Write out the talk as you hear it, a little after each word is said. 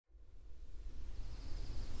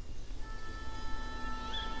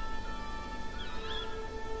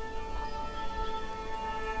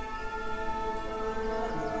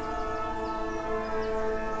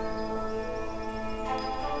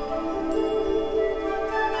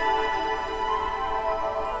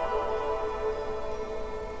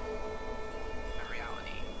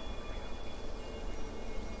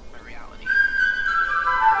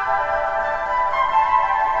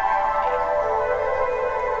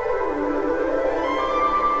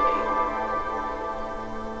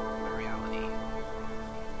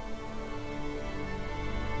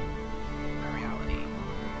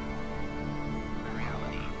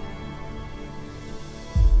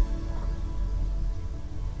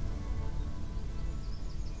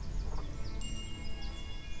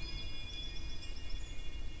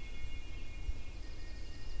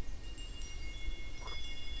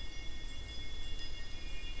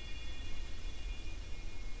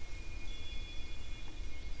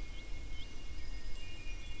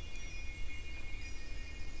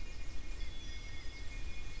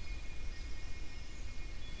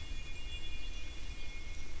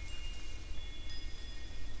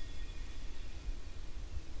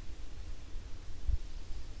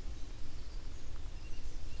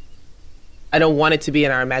I don't want it to be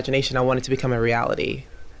in our imagination. I want it to become a reality.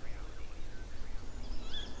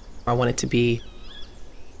 I want it to be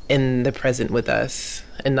in the present with us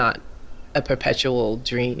and not a perpetual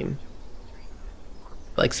dream,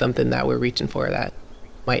 like something that we're reaching for that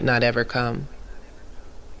might not ever come.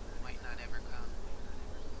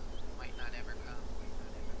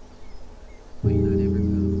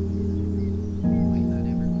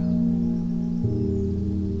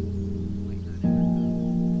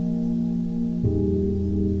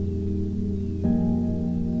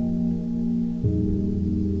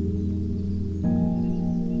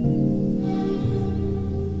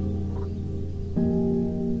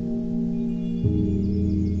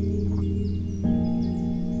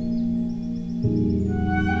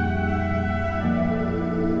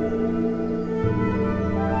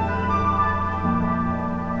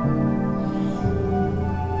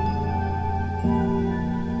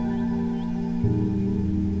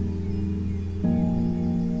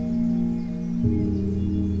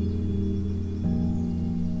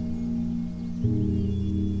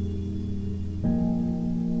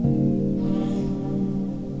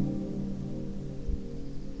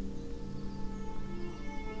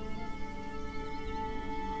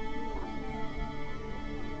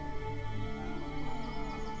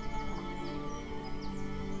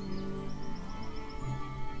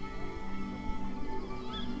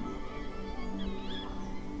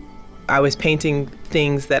 I was painting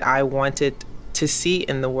things that I wanted to see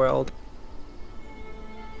in the world.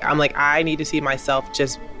 I'm like, I need to see myself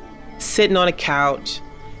just sitting on a couch,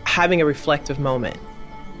 having a reflective moment.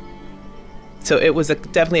 So it was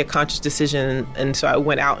definitely a conscious decision. And so I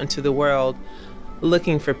went out into the world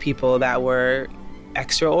looking for people that were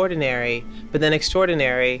extraordinary, but then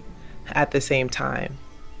extraordinary at the same time.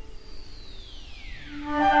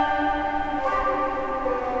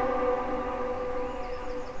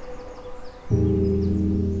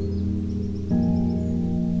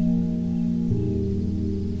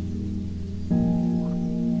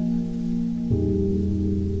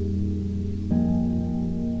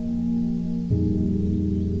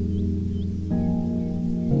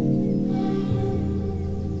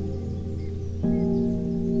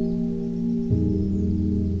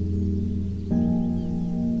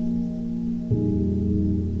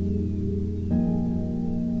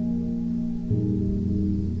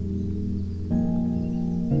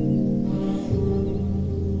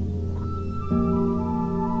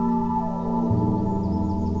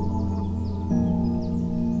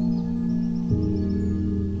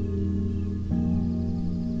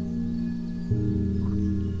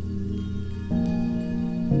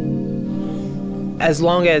 As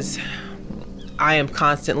long as I am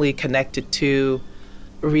constantly connected to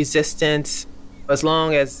resistance, as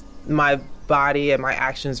long as my body and my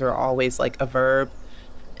actions are always like a verb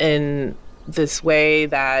in this way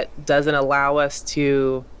that doesn't allow us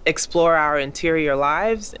to explore our interior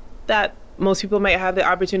lives that most people might have the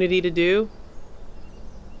opportunity to do.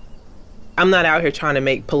 I'm not out here trying to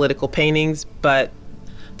make political paintings, but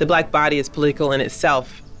the Black body is political in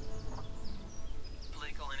itself.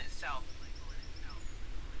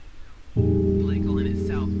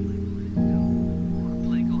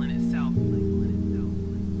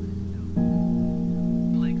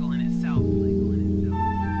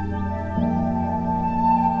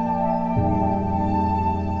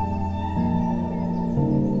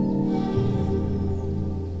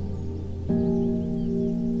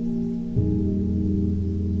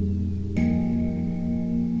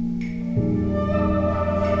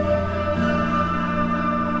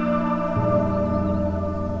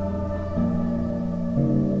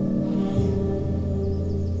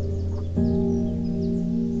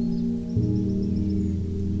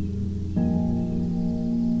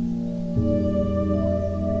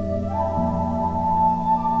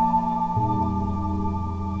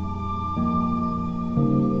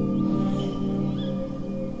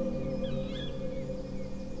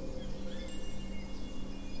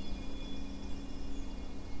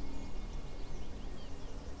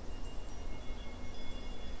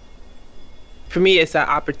 For me, it's an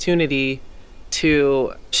opportunity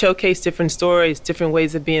to showcase different stories, different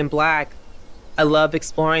ways of being Black. I love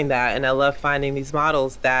exploring that, and I love finding these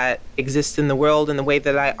models that exist in the world in the way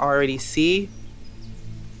that I already see.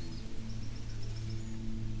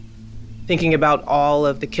 Thinking about all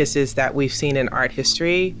of the kisses that we've seen in art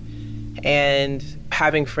history and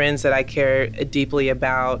having friends that I care deeply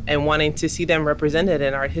about and wanting to see them represented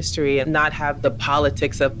in art history and not have the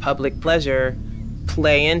politics of public pleasure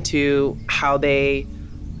play into how they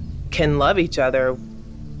can love each other.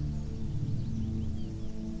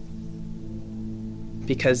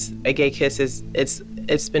 Because a gay kiss it's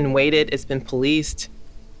It's been weighted, it's been policed,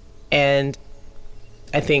 and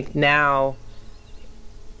I think now,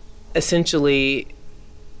 essentially,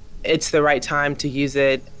 it's the right time to use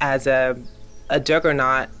it as a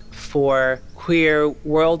juggernaut for queer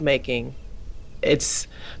world making. It's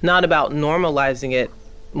not about normalizing it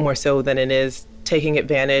more so than it is taking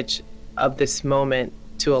advantage of this moment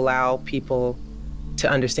to allow people to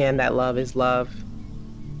understand that love is love.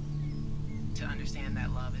 To understand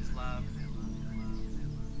that love is love.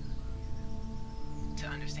 To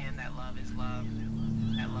understand that love is love.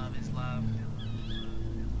 That love is love.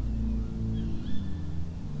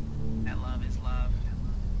 That love is love.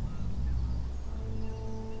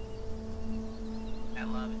 That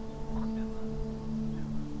love.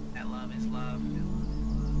 That love is love.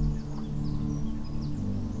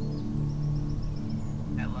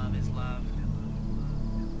 That love is love.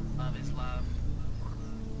 Love is love.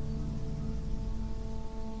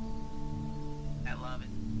 That love is.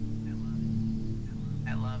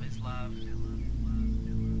 That love is love.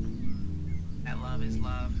 That love is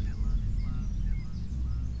love.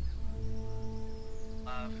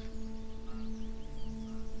 Love.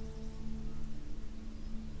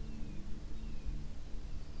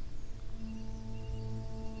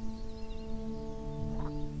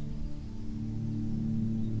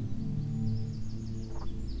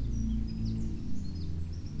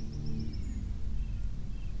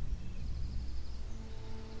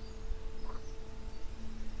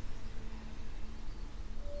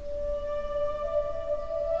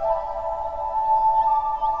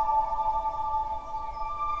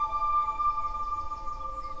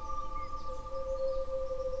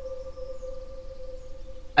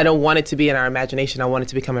 I don't want it to be in our imagination. I want it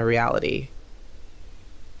to become a reality.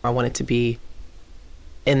 I want it to be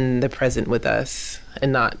in the present with us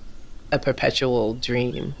and not a perpetual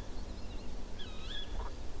dream.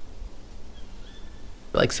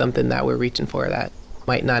 Like something that we're reaching for that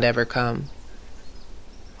might not ever come.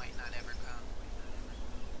 Might not ever come.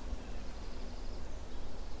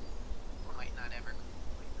 Might not ever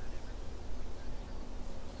come.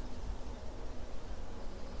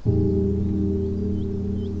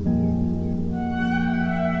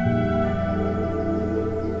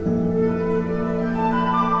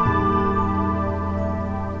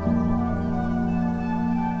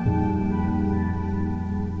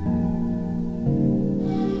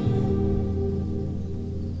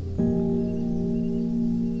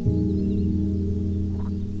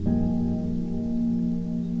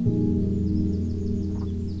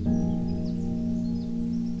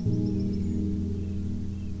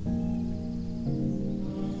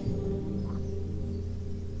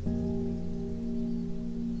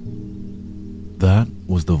 That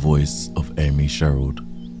was the voice of Amy Sherald,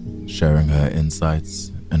 sharing her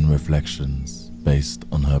insights and reflections based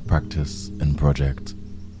on her practice and project,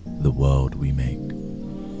 The World We Make.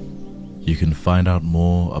 You can find out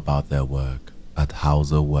more about their work at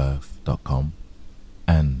hauserworth.com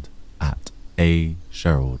and at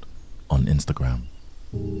 @asherald on Instagram.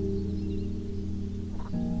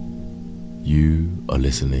 You are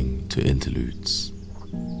listening to Interludes,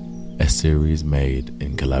 a series made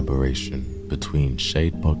in collaboration between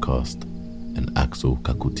Shade Podcast and Axel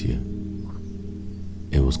Kakutia.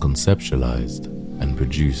 It was conceptualized and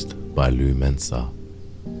produced by Lou Mensah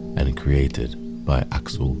and created by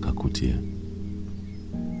Axel Kakutia.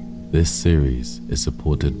 This series is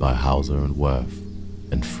supported by Hauser and Worth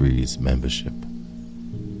and Freeze membership.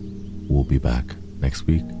 We'll be back next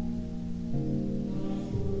week.